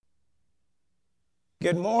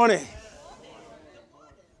Good morning.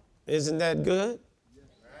 Isn't that good?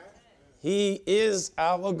 He is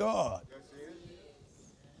our God.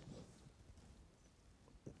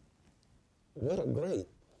 What a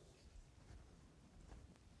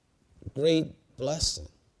great blessing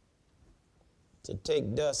to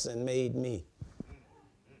take dust and made me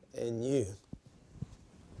and you.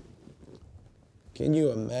 Can you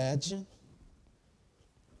imagine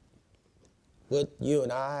what you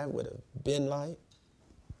and I would have been like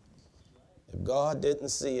if God didn't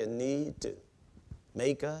see a need to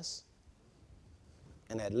make us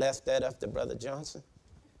and had left that up to Brother Johnson?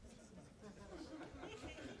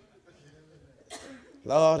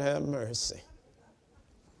 Lord have mercy.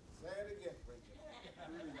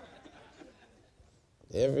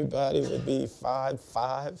 Everybody would be 5'5".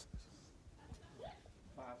 5'6".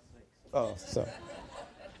 Oh, sorry.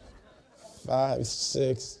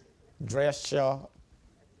 5'6", dress sharp,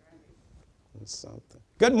 and something.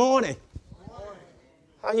 Good morning.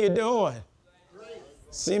 How you doing?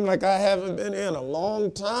 Seems like I haven't been in a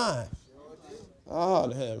long time.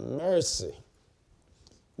 Oh, have mercy.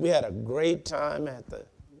 We had a great time at the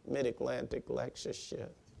Mid-Atlantic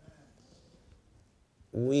Lectureship.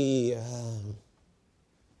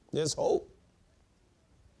 There's hope.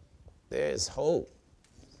 There's hope.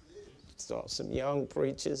 Saw some young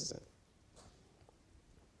preachers. And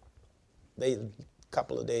they a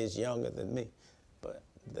couple of days younger than me, but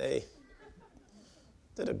they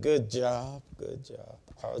did a good job,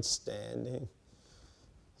 outstanding.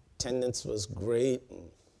 Attendance was great,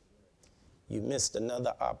 and you missed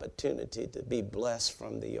another opportunity to be blessed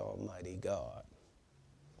from the Almighty God.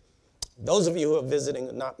 Those of you who are visiting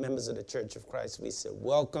and not members of the Church of Christ, we say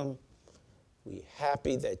welcome. We're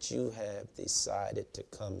happy that you have decided to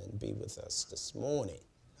come and be with us this morning.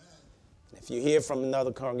 And if you hear from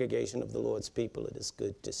another congregation of the Lord's people, it is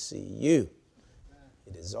good to see you.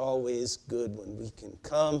 It is always good when we can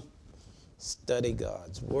come, study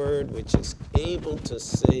God's word, which is able to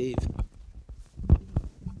save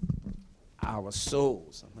our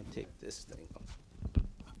souls. I'm going to take this thing off.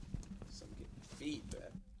 So I'm getting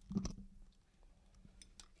feedback.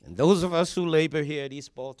 And those of us who labor here at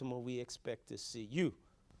East Baltimore, we expect to see you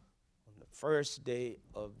on the first day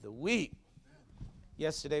of the week.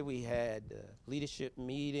 Yesterday we had a leadership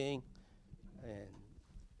meeting, and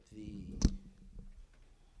the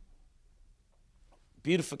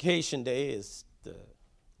Beautification Day is the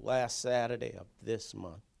last Saturday of this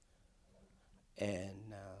month.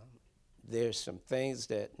 And there's some things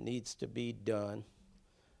that needs to be done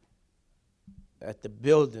at the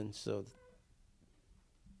building, so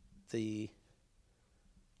the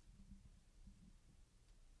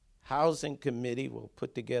housing committee will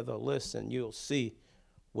put together a list, and you'll see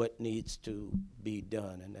what needs to be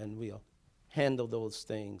done, and then we'll handle those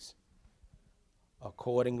things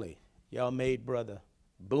accordingly. Y'all made Brother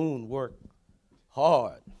Boone work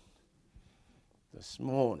hard this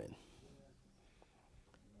morning.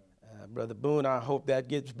 Brother Boone, I hope that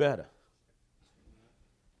gets better,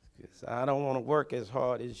 because I don't want to work as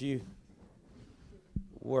hard as you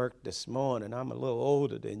worked this morning. I'm a little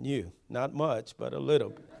older than you. Not much, but a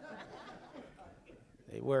little bit.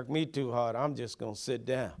 They work me too hard. I'm just going to sit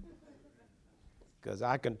down, because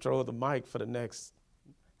I control the mic for the next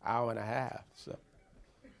hour and a half. So,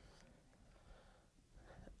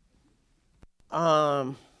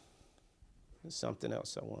 there's something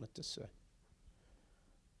else I wanted to say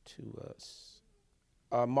to us.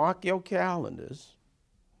 Mark your calendars.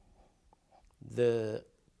 The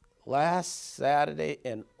last Saturday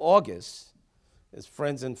in August is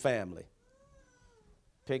Friends and Family.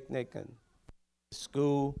 Picnic and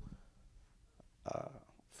school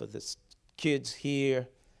for the kids here.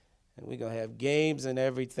 And we're going to have games and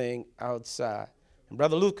everything outside. And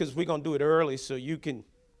Brother Lucas, we're going to do it early so you can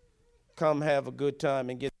come have a good time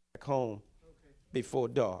and get back home before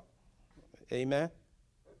dark. Amen?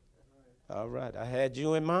 All right. I had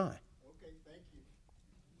you in mind. Okay, thank you.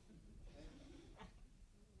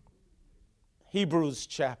 Hebrews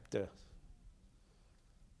chapter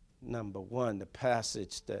number 1, the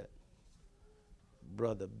passage that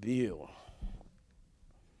Brother Bill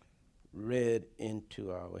read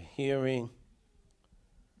into our hearing,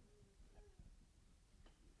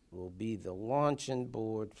 will be the launching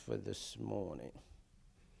board for this morning.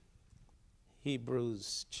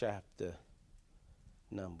 Hebrews chapter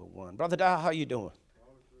number 1. Brother Dow, how you doing?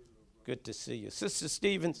 Good to see you. Sister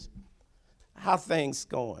Stevens, how things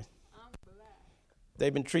going? I'm blessed.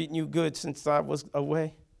 They've been treating you good since I was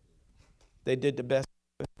away? They did the best?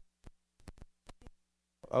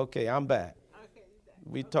 Okay, I'm back. Okay, you back.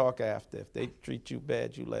 We talk after. If they treat you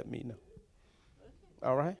bad, you let me know.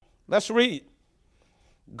 All right? Let's read.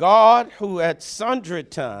 God, who at sundry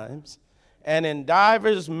times and in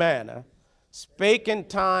divers manner spake in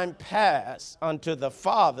time past unto the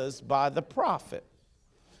fathers by the prophet,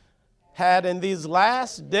 had in these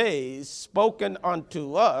last days spoken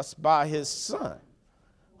unto us by his Son,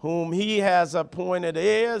 whom he has appointed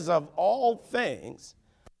heirs of all things,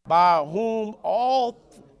 by whom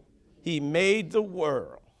he made the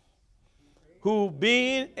world, who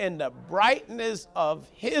being in the brightness of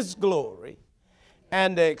his glory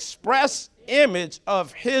and the express image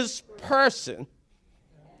of his person,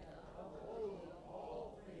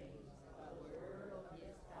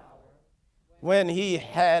 when he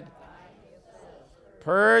had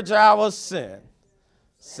purged our sin,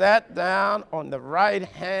 sat down on the right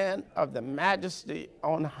hand of the majesty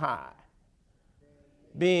on high,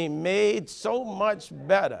 being made so much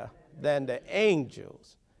better than the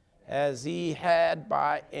angels, as he had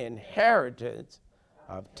by inheritance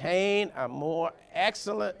obtained a more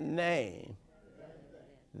excellent name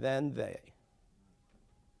than they.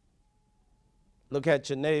 Look at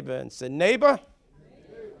your neighbor and say, neighbor,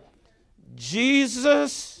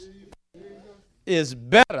 Jesus is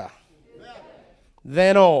better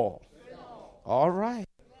than all. All right.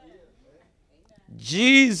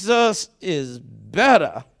 Jesus is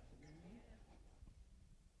better.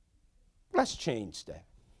 Let's change that.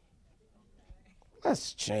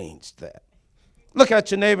 Let's change that. Look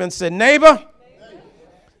at your neighbor and say, neighbor,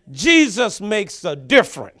 Jesus makes a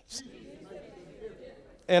difference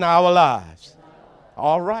in our lives.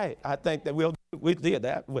 All right. I think that we did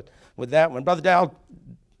that with that one. Brother Dow,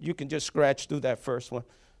 you can just scratch through that first one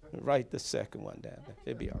and write the second one down.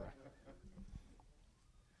 It'll be all right.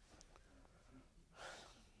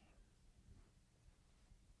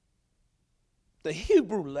 The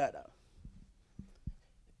Hebrew letter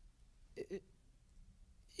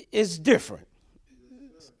is different.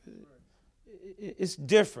 It's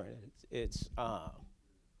different.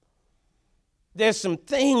 There's some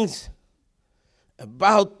things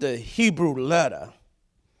about the Hebrew letter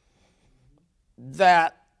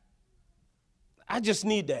that I just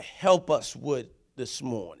need to help us with this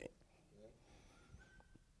morning.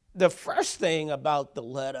 The first thing about the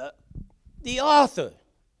letter, the author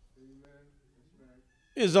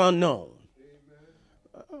is unknown.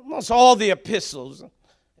 Almost all the epistles,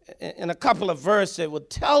 in a couple of verses, would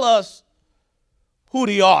tell us who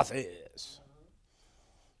the author is.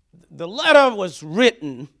 The letter was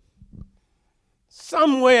written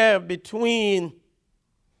somewhere between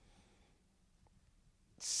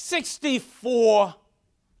 64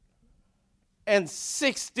 and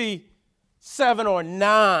 67 or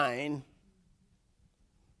 9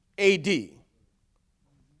 A.D.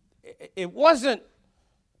 It wasn't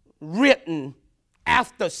written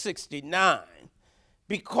after 69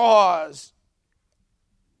 because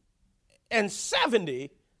in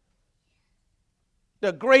 70,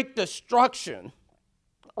 the great destruction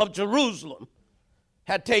of Jerusalem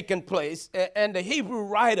had taken place, and the Hebrew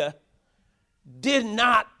writer did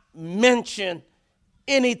not mention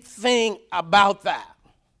anything about that.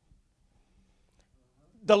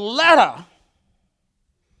 The letter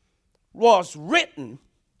was written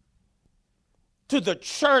to the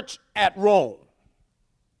church at Rome.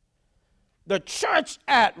 The church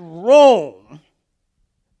at Rome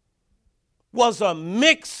was a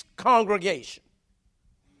mixed congregation.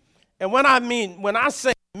 And when I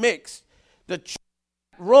say mixed, the church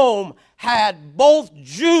at Rome had both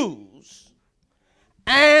Jews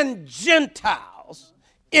and Gentiles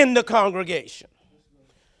in the congregation.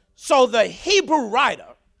 So the Hebrew writer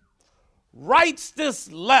writes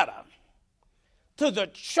this letter to the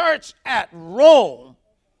church at Rome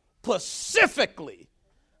specifically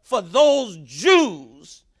for those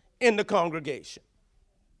Jews in the congregation.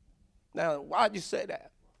 Now, why'd you say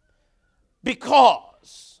that?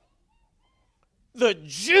 Because the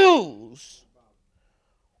Jews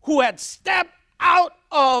who had stepped out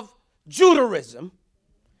of Judaism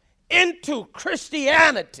into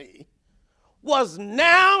Christianity was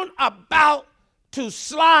now about to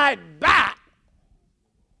slide back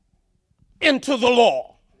into the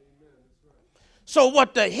law. So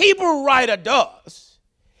what the Hebrew writer does,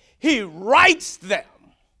 he writes them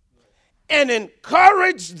and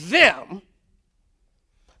encourages them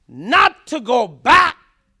not to go back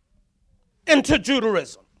into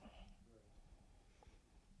Judaism.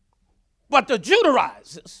 But the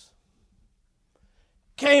Judaizers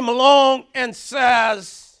came along and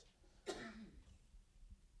says,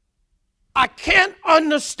 I can't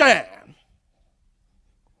understand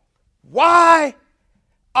why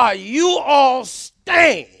are you all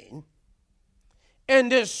staying in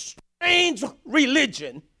this strange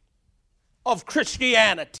religion of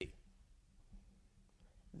Christianity?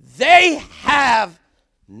 they have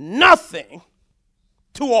nothing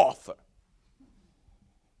to offer.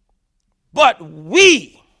 But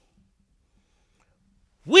we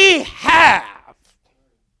have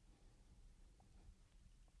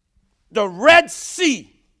the Red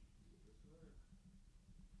Sea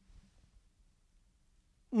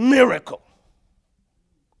miracle.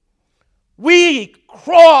 We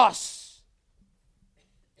cross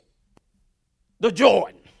the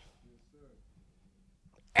Jordan.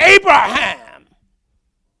 Abraham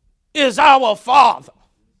is our father.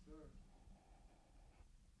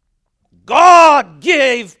 God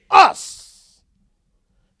gave us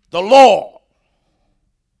the law.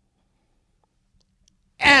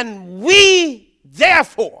 And we,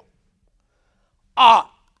 therefore, are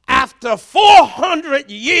after 400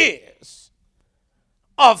 years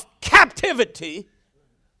of captivity,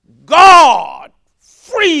 God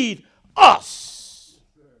freed us.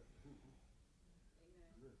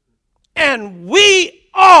 And we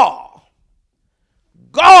are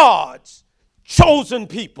God's chosen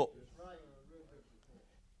people.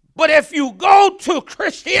 But if you go to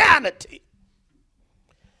Christianity,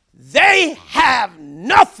 they have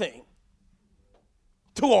nothing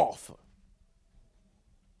to offer.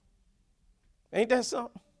 Ain't that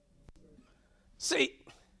something? See,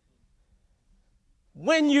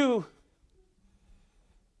 when you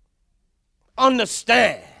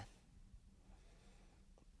understand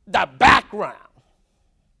the background,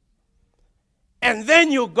 and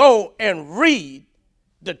then you go and read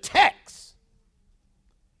the text,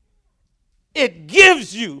 it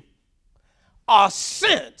gives you a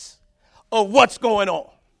sense of what's going on.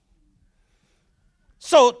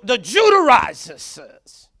 So the Judaizer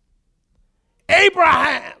says,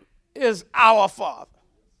 Abraham is our father.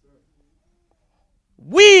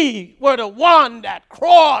 We were the one that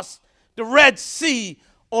crossed the Red Sea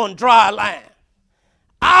on dry land.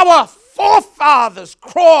 Our forefathers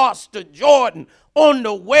crossed the Jordan on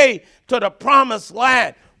the way to the promised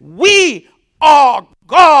land. We are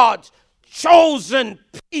God's chosen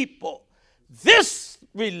people. This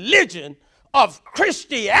religion of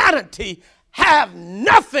Christianity have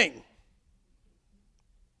nothing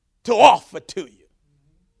to offer to you.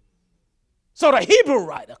 So the Hebrew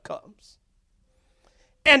writer comes,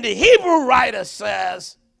 and the Hebrew writer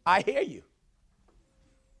says, I hear you.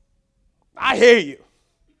 I hear you.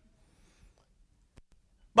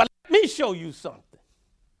 But let me show you something.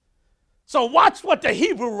 So watch what the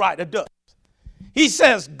Hebrew writer does. He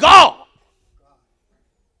says, God,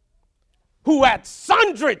 who at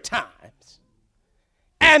sundry times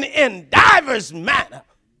and in divers manner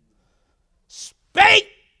spake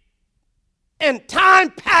in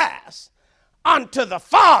time past unto the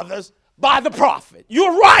fathers by the prophet.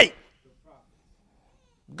 You're right.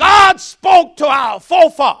 God spoke to our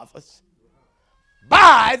forefathers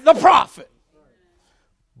by the prophet.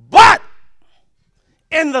 But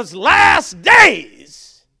in the last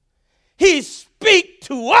days, he speak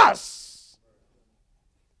to us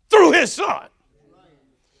through his son.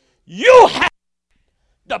 You have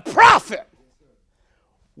the prophet.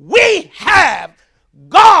 We have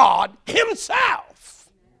God himself.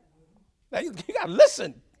 Now you got to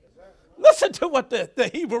listen. Listen to what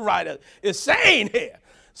the Hebrew writer is saying here.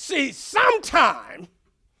 See, sometimes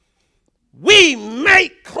we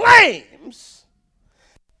make claims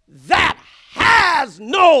that has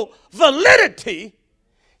no validity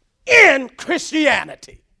in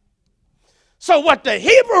Christianity. So what the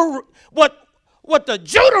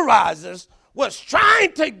Judaizers was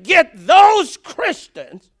trying to get those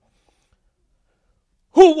Christians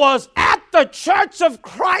who was at the Church of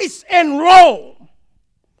Christ in Rome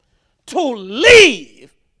to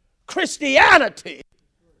leave Christianity,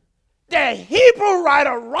 the Hebrew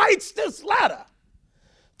writer writes this letter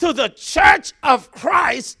to the Church of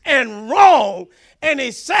Christ in Rome, and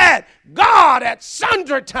he said, God at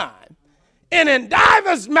sundry time and in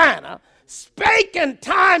divers manner spake in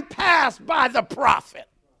time past by the prophet.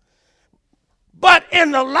 But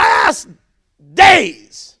in the last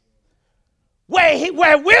days, where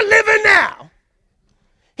we're living now,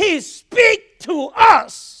 he speak to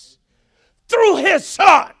us through his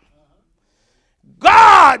son.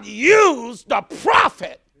 God used the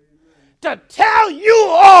prophet to tell you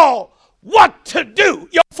all what to do,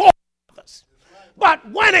 your forefathers. But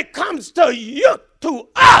when it comes to you, to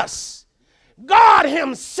us, God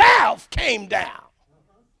himself came down.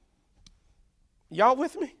 Y'all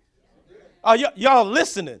with me? Are y'all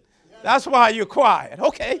listening? That's why you're quiet.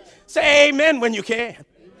 Okay. Say amen when you can.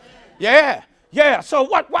 Amen. Yeah. So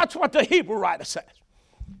watch what the Hebrew writer says.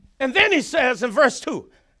 And then he says in verse 2,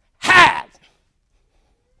 had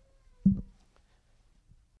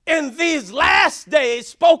in these last days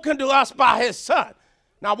spoken to us by his Son.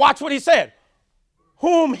 Now watch what he said.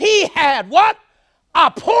 Whom he had what?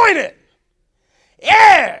 Appointed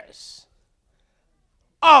heirs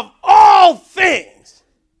of all things,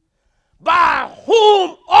 by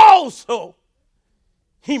whom also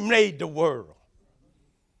he made the world.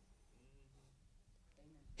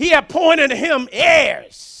 He appointed him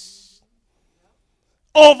heirs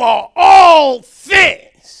over all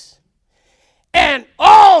things. And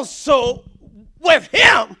also with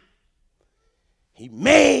him, he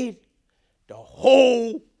made the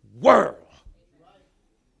whole world.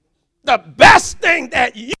 The best thing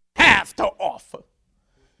that you have to offer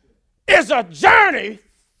is a journey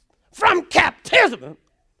from captivity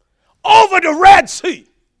over the Red Sea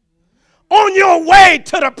on your way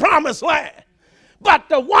to the promised land. But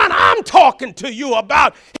the one I'm talking to you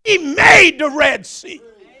about, he made the Red Sea.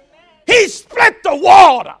 He split the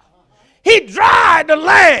water. He dried the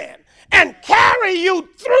land and carried you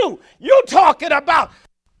through. You're talking about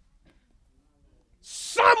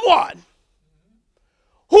someone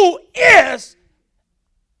who is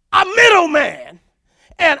a middleman.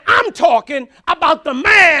 And I'm talking about the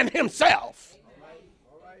man himself.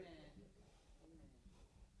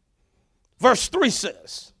 Verse 3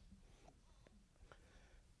 says,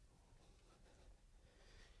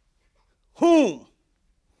 whom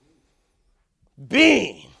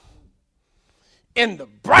being in the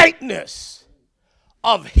brightness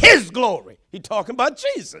of his glory. He's talking about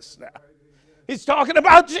Jesus now. He's talking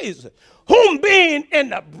about Jesus. Whom being in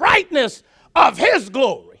the brightness of his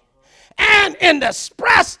glory and in the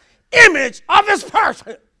express image of his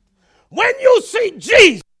person. When you see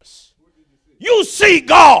Jesus, you see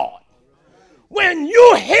God. When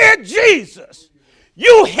you hear Jesus,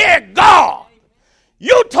 you hear God.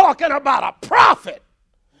 You're talking about a prophet.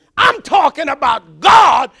 I'm talking about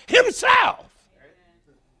God himself.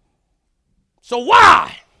 So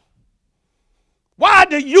why? Why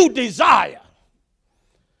do you desire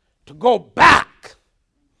to go back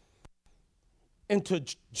into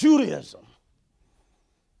Judaism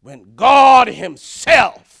when God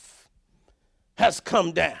himself has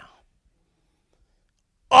come down,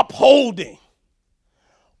 upholding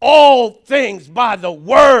all things by the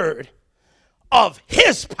word of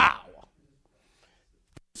his power?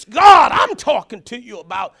 God I'm talking to you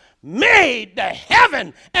about made the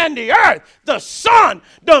heaven and the earth, the sun,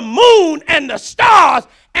 the moon, and the stars,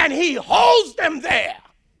 and he holds them there.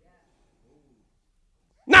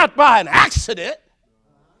 Not by an accident.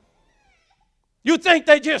 You think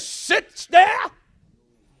they just sit there?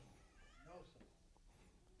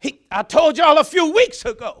 I told y'all a few weeks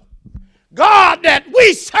ago, God that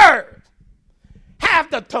we serve have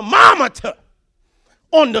the thermometer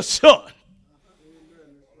on the sun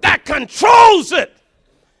that controls it,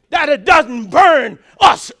 that it doesn't burn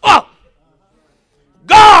us up.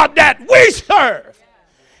 God that we serve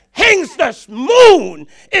hangs the moon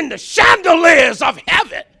in the chandeliers of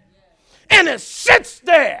heaven, and it sits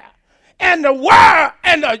there, and the world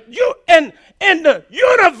and the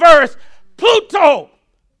universe, Pluto,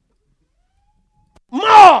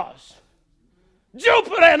 Mars,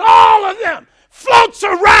 Jupiter, and all of them floats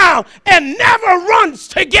around and never runs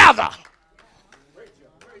together.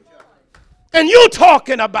 And you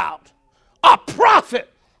talking about a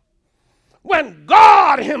prophet when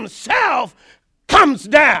God himself comes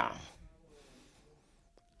down.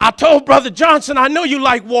 I told Brother Johnson, I know you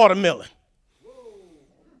like watermelon,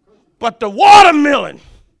 but the watermelon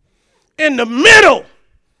in the middle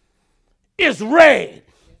is red,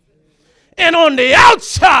 and on the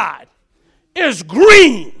outside is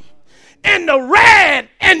green. And the red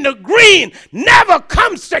and the green never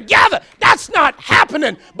comes together. That's not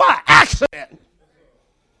happening by accident.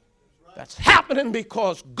 That's happening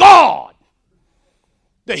because God,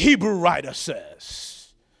 the Hebrew writer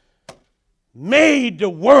says, made the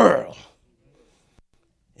world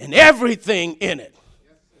and everything in it,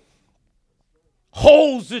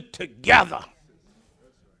 holds it together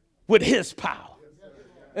with his power.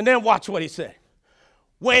 And then watch what he said.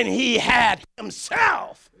 When he had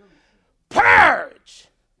himself purge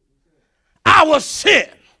our sin.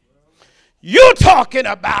 You're talking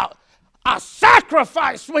about a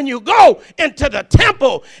sacrifice when you go into the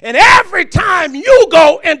temple. And every time you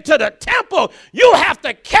go into the temple, you have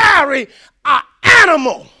to carry an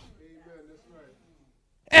animal.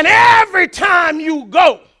 And every time you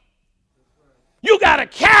go, you got to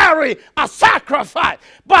carry a sacrifice.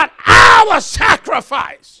 But our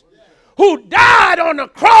sacrifice, who died on the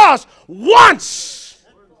cross once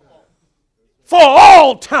for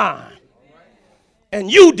all time, and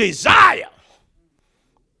you desire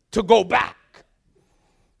to go back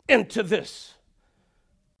into this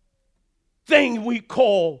thing we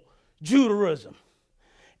call Judaism.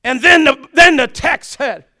 And then the text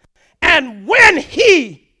said, and when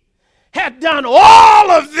he had done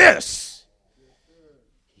all of this,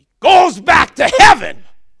 he goes back to heaven,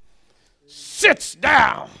 sits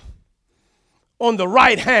down on the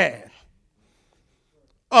right hand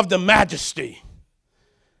of the majesty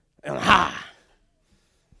and high.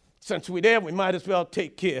 Since we're there, we might as well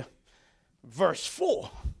take care of verse 4.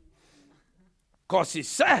 Because he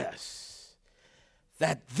says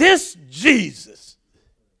that this Jesus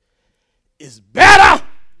is better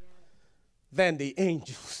than the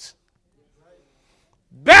angels,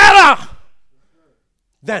 better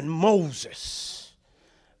than Moses,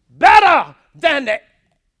 better than the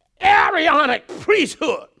Aaronic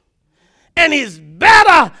priesthood, and he's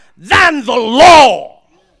better than the law.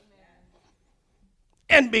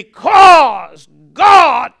 And because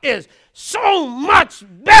God is so much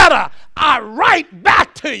better, I write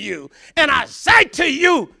back to you and I say to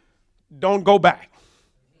you, don't go back.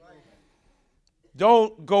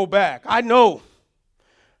 Don't go back. I know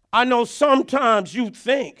sometimes you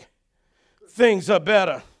think things are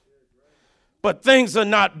better, but things are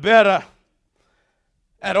not better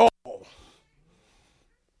at all.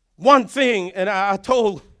 One thing, and I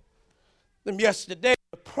told them yesterday,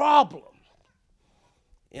 the problem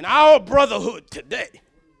in our brotherhood today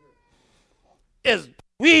is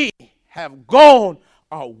we have gone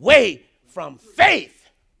away from faith.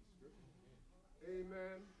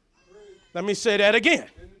 Amen. Let me say that again.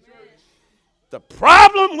 The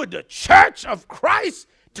problem with the church of Christ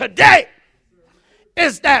today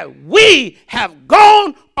is that we have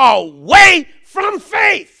gone away from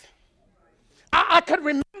faith. I could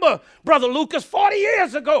remember, Brother Lucas, 40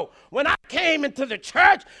 years ago, when I came into the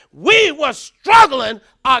church, we were struggling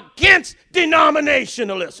against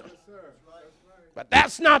denominationalism. But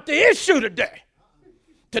that's not the issue today.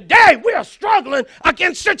 Today, we are struggling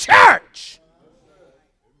against the church.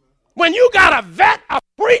 When you got to vet a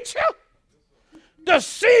preacher to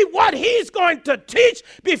see what he's going to teach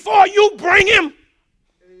before you bring him,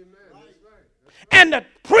 and the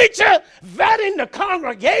preacher vetting the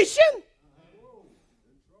congregation,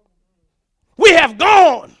 we have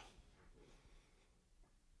gone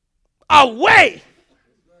away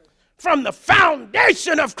from the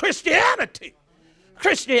foundation of Christianity.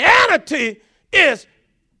 Christianity is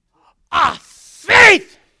a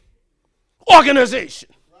faith organization.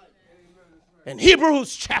 In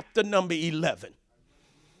Hebrews chapter number 11,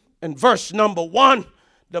 in verse number 1,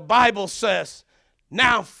 the Bible says,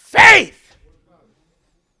 now faith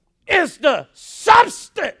is the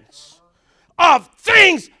substance of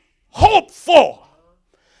things hoped for,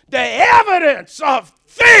 the evidence of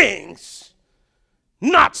things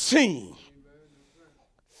not seen.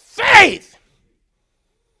 Faith,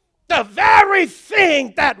 the very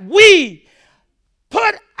thing that we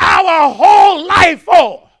put our whole life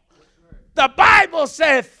on. The Bible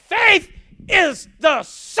says faith is the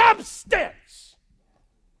substance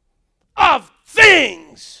of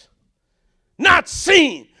things not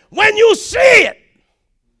seen. When you see it,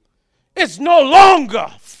 it's no longer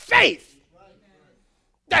faith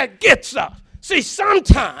that gets us. See,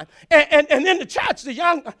 sometimes, and in the church, the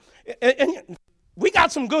young, and we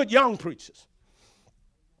got some good young preachers.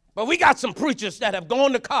 But we got some preachers that have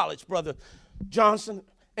gone to college, Brother Johnson,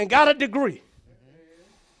 and got a degree.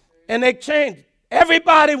 And they changed.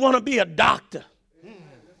 Everybody want to be a doctor.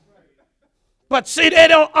 But see, they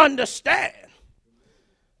don't understand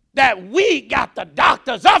that we got the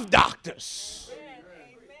doctors of doctors.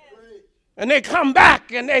 And they come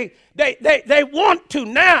back and they want to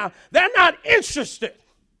now. They're not interested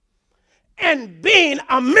in being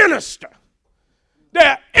a minister.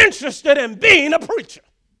 They're interested in being a preacher.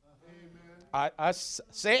 I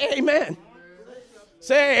say amen.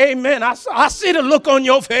 Say amen. I see the look on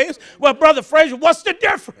your face. Well, Brother Frazier, what's the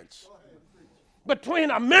difference between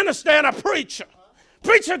a minister and a preacher?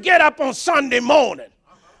 Preacher get up on Sunday morning.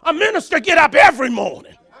 A minister get up every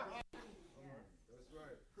morning.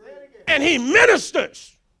 And he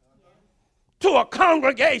ministers to a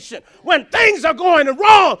congregation. When things are going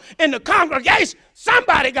wrong in the congregation,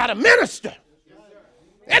 somebody got to minister.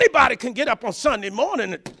 Anybody can get up on Sunday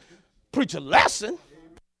morning and preach a lesson.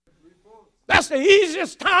 That's the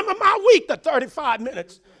easiest time of my week, the 35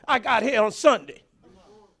 minutes I got here on Sunday.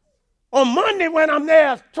 On Monday when I'm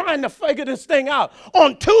there trying to figure this thing out.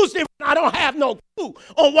 On Tuesday when I don't have no clue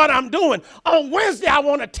on what I'm doing. On Wednesday I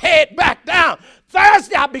want to tear it back down.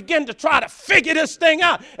 Thursday I begin to try to figure this thing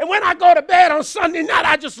out. And when I go to bed on Sunday night,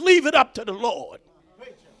 I just leave it up to the Lord.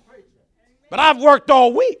 But I've worked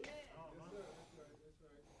all week.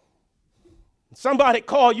 Somebody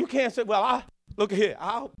called, you can't say, well, Look here,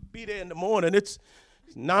 I'll be there in the morning. It's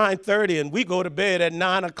 9:30 and we go to bed at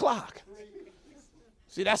 9 o'clock.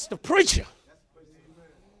 See, that's the preacher.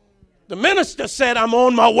 The minister said, I'm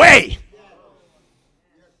on my way.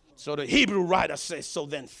 So the Hebrew writer says, so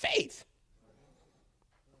then faith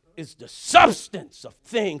is the substance of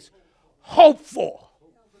things hoped for,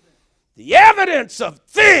 the evidence of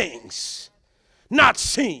things not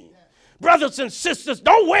seen. Brothers and sisters,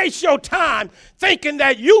 don't waste your time thinking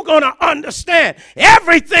that you're going to understand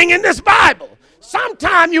everything in this Bible.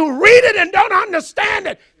 Sometimes you read it and don't understand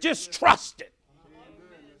it. Just trust it.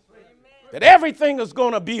 That everything is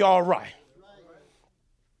going to be all right.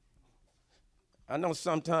 I know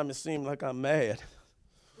sometimes it seems like I'm mad.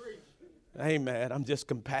 I ain't mad. I'm just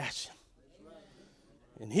compassionate.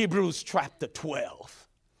 In Hebrews chapter 12,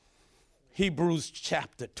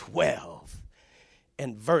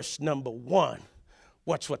 and verse number 1,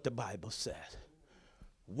 watch what the Bible says.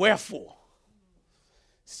 Wherefore,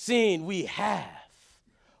 seeing we have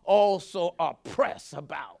also are pressed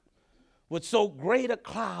about with so great a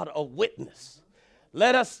cloud of witness,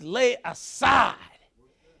 let us lay aside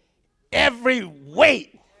every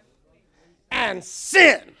weight and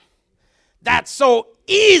sin that so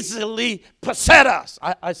easily beset us.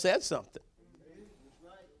 I said something.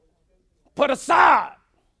 Put aside.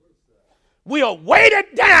 We are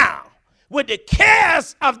weighted down with the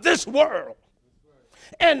cares of this world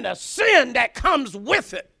and the sin that comes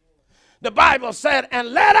with it. The Bible said,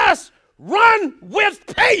 and let us run with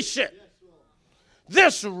patience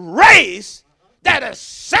this race that is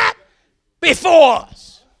set before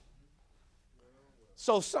us.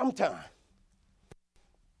 So sometimes,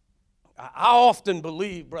 I often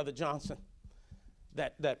believe, Brother Johnson,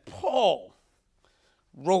 that Paul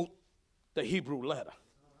wrote the Hebrew letter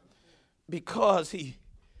because he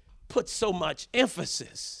put so much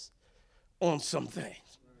emphasis on some things.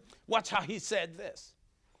 Watch how he said this.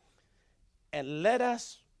 And let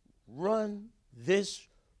us run this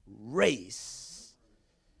race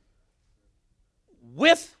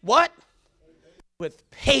with what? With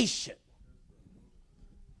patience.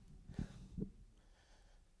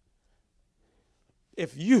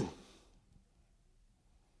 If you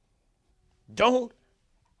don't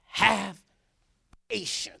have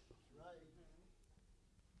patience,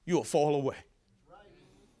 you'll fall away.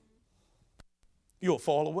 You'll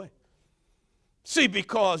fall away. See,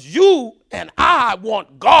 because you and I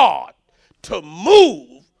want God to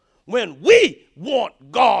move when we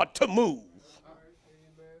want God to move.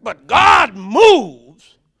 But God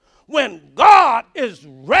moves when God is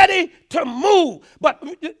ready to move. But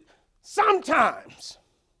sometimes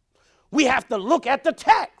we have to look at the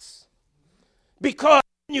text, because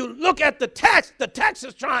when you look at the text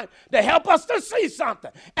is trying to help us to see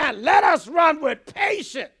something. And let us run with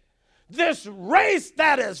patience this race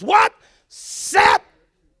that is what? Set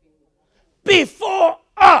before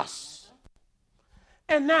us.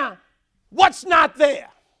 And now, what's not there?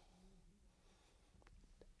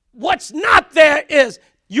 What's not there is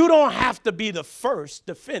you don't have to be the first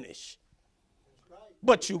to finish,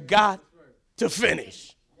 but you got to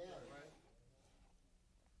finish.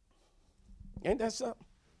 Ain't that something?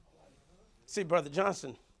 See, Brother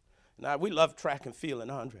Johnson, now we love track and field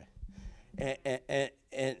and Andre.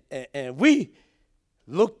 And we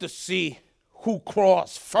look to see who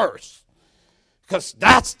crossed first, because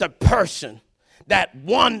that's the person that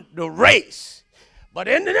won the race. But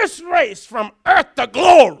in this race from earth to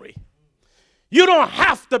glory, you don't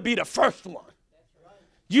have to be the first one.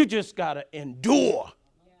 You just got to endure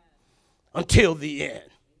until the end.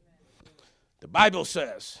 The Bible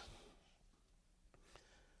says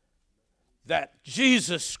that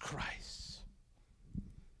Jesus Christ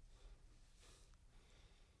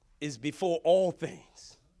is before all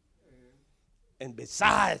things, and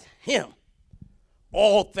beside him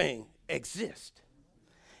all things exist.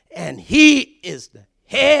 And he is the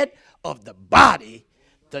head of the body,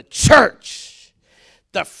 the church,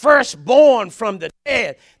 the firstborn from the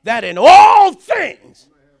dead, that in all things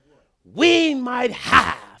we might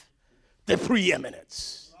have the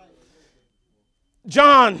preeminence.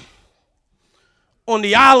 John on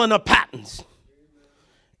the island of Patmos,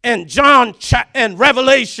 and and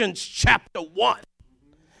Revelations chapter 1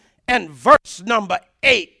 and verse number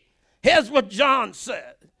 8. Here's what John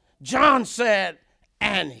said. John said,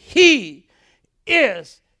 and he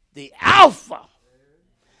is the Alpha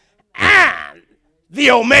and the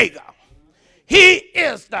Omega. He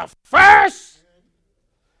is the first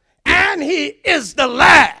and he is the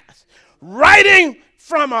last. Writing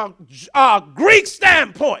from a Greek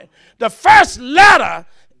standpoint, the first letter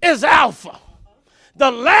is Alpha.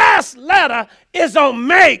 The last letter is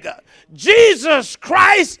Omega. Jesus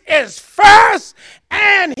Christ is first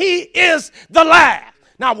and he is the last.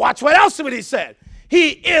 Now watch what else he said. He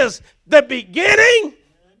is the beginning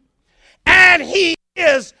and he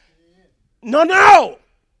is, no.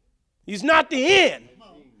 He's not the end.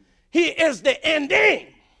 He is the ending.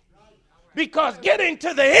 Because getting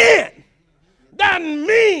to the end doesn't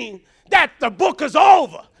mean that the book is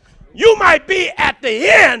over. You might be at the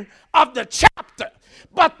end of the chapter,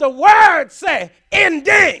 but the words say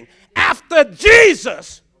ending. After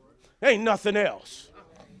Jesus, ain't nothing else.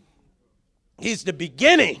 He's the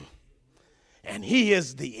beginning and he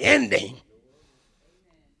is the ending,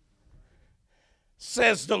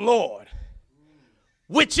 says the Lord,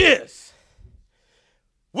 which is,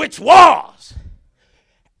 which was,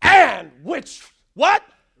 and which, what?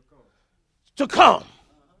 To come.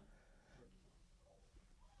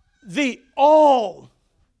 The Almighty.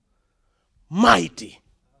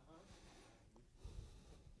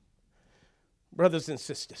 Brothers and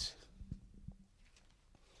sisters,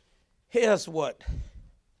 here's what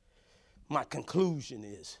my conclusion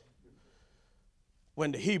is.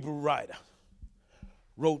 When the Hebrew writer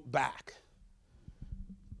wrote back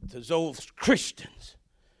to those Christians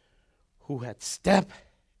who had stepped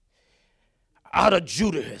out of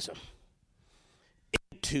Judaism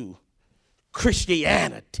into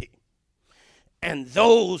Christianity, and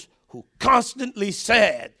those who constantly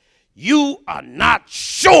said, you are not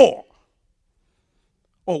sure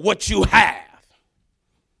of what you have.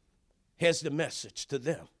 Here's the message to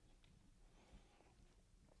them.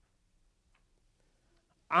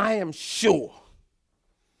 I am sure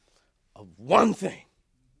of one thing.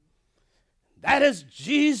 That is,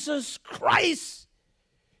 Jesus Christ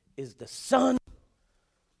is the Son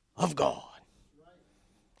of God.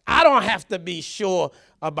 I don't have to be sure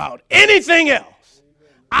about anything else.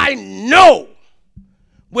 I know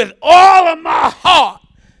with all of my heart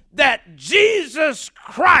that Jesus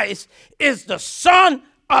Christ is the Son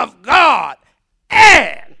of God,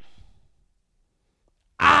 and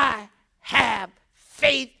I have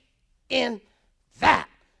faith in that,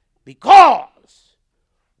 because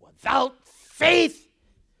without faith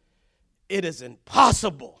it is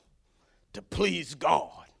impossible to please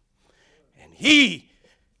God. And he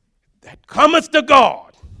that cometh to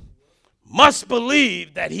God must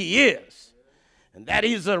believe that he is, and that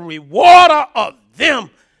he's a rewarder of them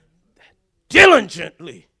that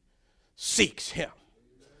diligently seeks him.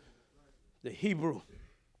 The Hebrew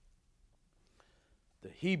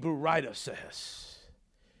writer says,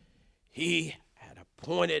 he had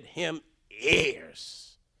appointed him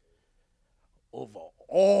heirs over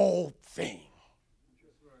all things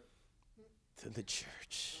to the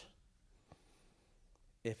church.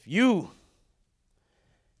 If you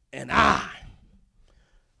and I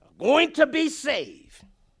are going to be saved,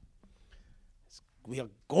 we are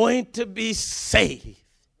going to be saved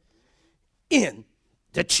in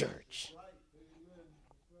the church.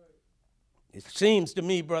 It seems to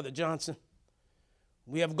me, Brother Johnson,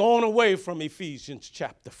 we have gone away from Ephesians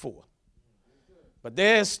chapter 4. But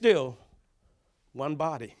there's still one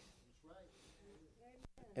body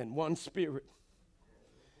and one spirit,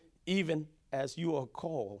 even as you are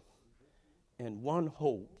called, and one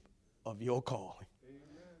hope of your calling.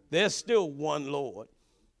 There's still one Lord,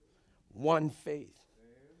 one faith,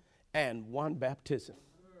 and one baptism.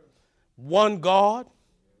 One God,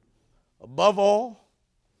 above all,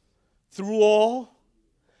 through all,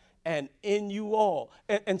 and in you all.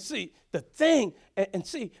 And see, the thing, and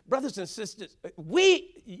see, brothers and sisters,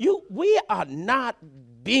 we are not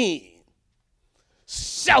being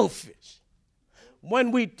selfish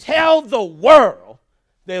when we tell the world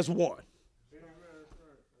there's one.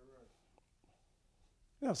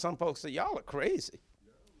 You know, some folks say, y'all are crazy.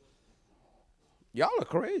 Y'all are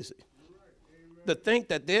crazy. To think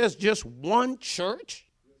that there's just one church.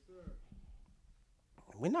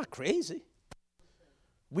 We're not crazy.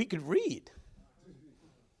 We could read.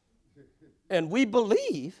 And we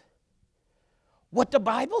believe what the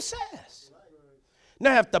Bible says.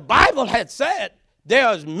 Now, if the Bible had said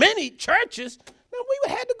there's many churches, then we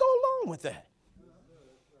would have to go along with that.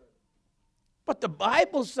 But the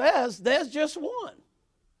Bible says there's just one.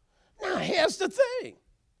 Now, here's the thing.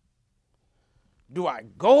 Do I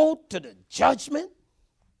go to the judgment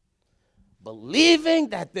believing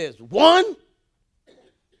that there's one?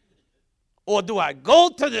 Or do I go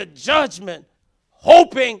to the judgment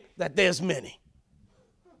hoping that there's many?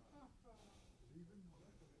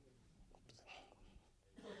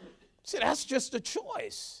 See, that's just a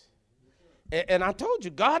choice. And I told you,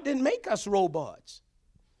 God didn't make us robots.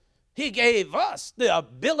 He gave us the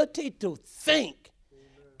ability to think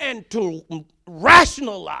and to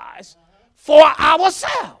rationalize for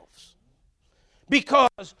ourselves.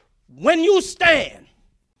 Because when you stand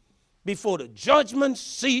before the judgment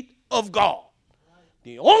seat of God,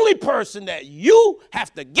 the only person that you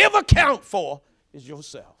have to give account for is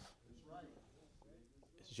yourself.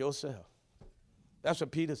 It's yourself. That's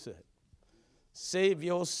what Peter said. Save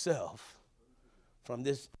yourself from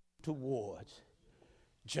this towards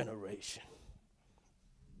generation.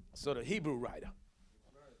 So the Hebrew writer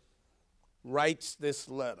writes this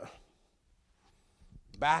letter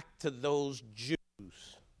back to those Jews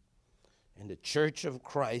in the Church of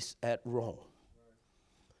Christ at Rome.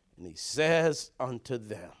 And he says unto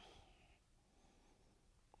them,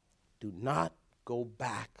 do not go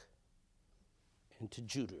back into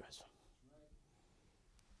Judaism.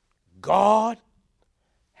 God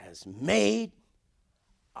has made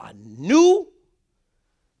a new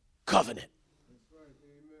covenant.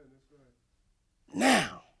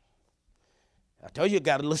 Now, I tell you, you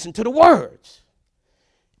got to listen to the words.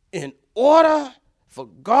 In order for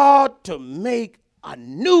God to make a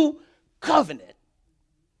new covenant,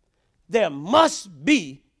 there must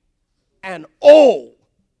be an old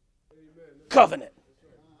covenant.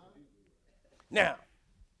 Now,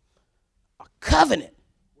 a covenant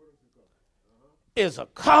is a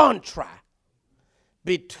contract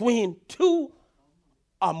between two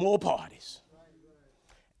or more parties.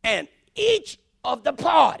 And each of the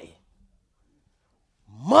party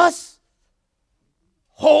must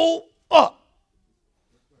hold up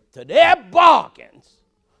to their bargains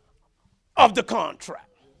of the contract.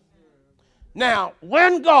 Now,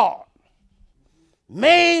 when God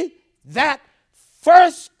made that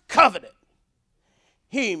first covenant,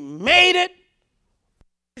 he made it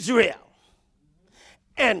Israel.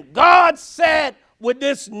 And God said, with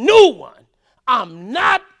this new one, I'm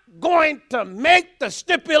not going to make the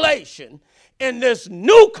stipulation in this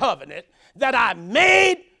new covenant that I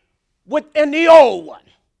made within the old one.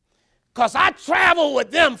 Because I traveled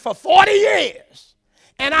with them for 40 years,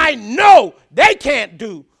 and I know they can't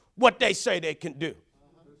do what they say they can do.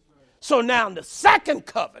 So now the second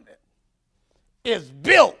covenant is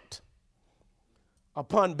built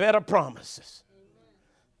upon better promises.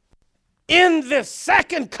 In this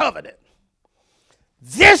second covenant,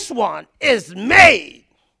 this one is made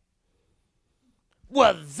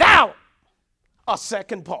without a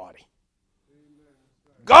second party.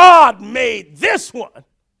 God made this one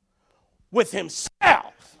with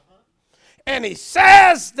himself. And he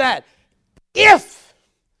says that if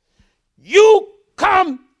you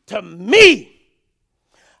come to me,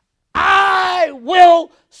 I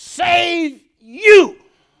will save you.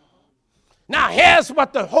 Now, here's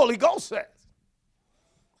what the Holy Ghost says.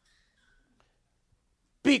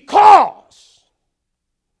 Because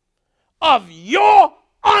of your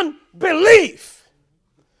unbelief,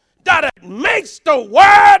 that it makes the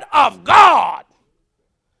word of God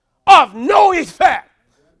of no effect.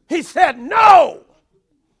 He said, no.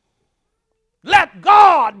 Let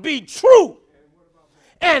God be true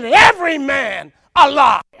and every man a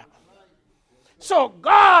liar. So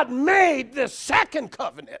God made the second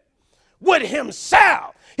covenant with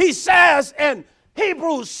himself. He says in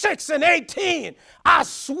Hebrews 6:18, I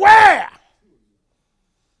swear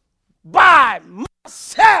by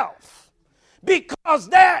myself, because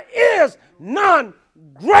there is none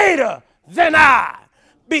greater than I.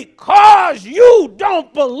 Because you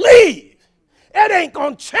don't believe, it ain't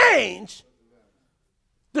going to change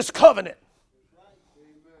this covenant.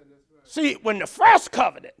 See, when the first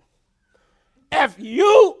covenant, if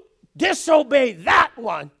you disobey that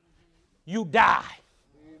one, you die.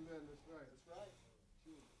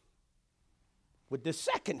 With the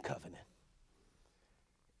second covenant,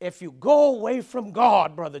 if you go away from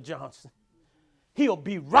God, Brother Johnson, he'll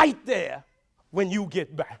be right there when you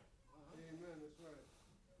get back.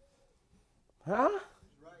 Huh?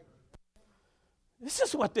 This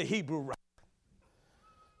is what the Hebrew writer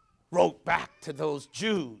wrote back to those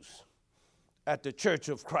Jews at the Church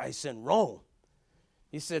of Christ in Rome.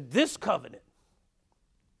 He said, this covenant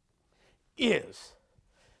is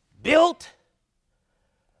built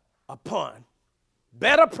upon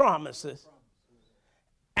better promises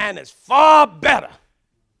and is far better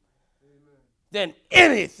than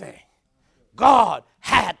anything God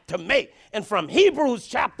had to make. And from Hebrews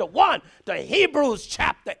chapter 1 to Hebrews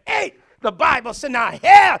chapter 8, the Bible said, now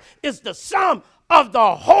here is the sum of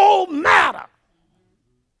the whole matter.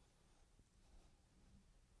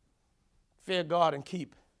 Fear God and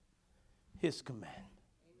keep his command.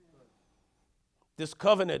 This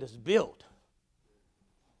covenant is built.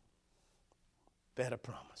 Better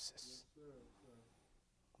promises.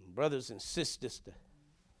 Brothers and sisters,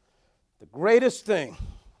 the greatest thing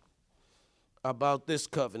about this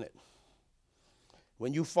covenant.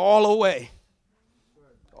 When you fall away,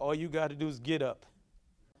 all you got to do is get up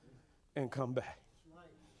and come back.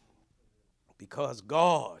 Because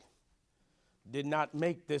God did not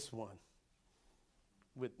make this one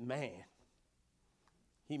with man.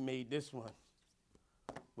 He made this one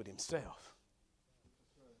with himself.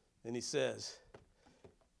 And he says,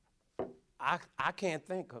 I can't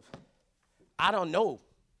think of, I don't know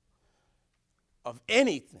of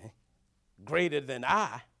anything greater than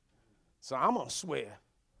I, so I'm going to swear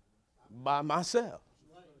by myself.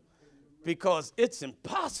 Because it's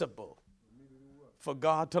impossible for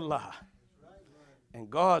God to lie. And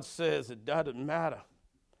God says it doesn't matter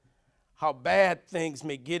how bad things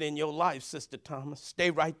may get in your life, Sister Thomas.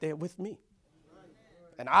 Stay right there with me.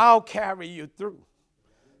 And I'll carry you through.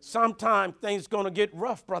 Sometimes things going to get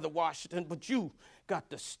rough, Brother Washington, but you got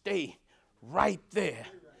to stay right there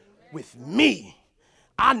with me.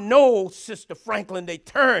 I know, Sister Franklin, they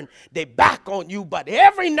turn their back on you, but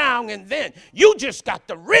every now and then you just got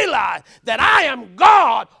to realize that I am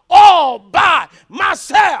God all by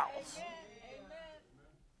myself.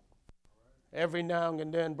 Every now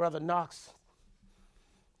and then, Brother Knox,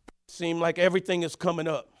 seem like everything is coming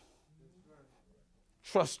up.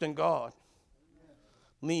 Trust in God.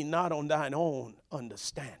 Lean not on thine own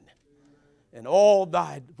understanding. In all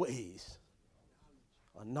thy ways,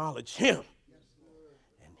 acknowledge him,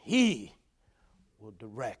 and he will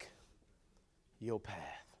direct your path.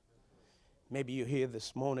 Maybe you're here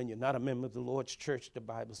this morning, you're not a member of the Lord's church. The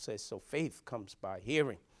Bible says, so faith comes by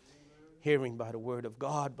hearing. Hearing by the word of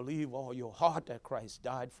God. Believe all your heart that Christ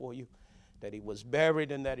died for you, that he was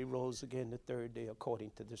buried, and that he rose again the third day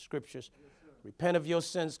according to the scriptures. Repent of your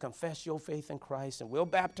sins, confess your faith in Christ, and we'll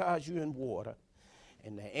baptize you in water.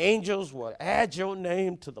 And the angels will add your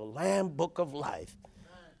name to the Lamb Book of Life.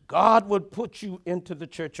 God would put you into the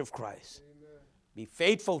church of Christ. Be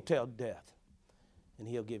faithful till death, and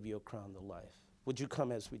he'll give you a crown of life. Would you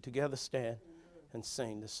come as we together stand and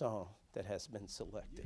sing the song that has been selected?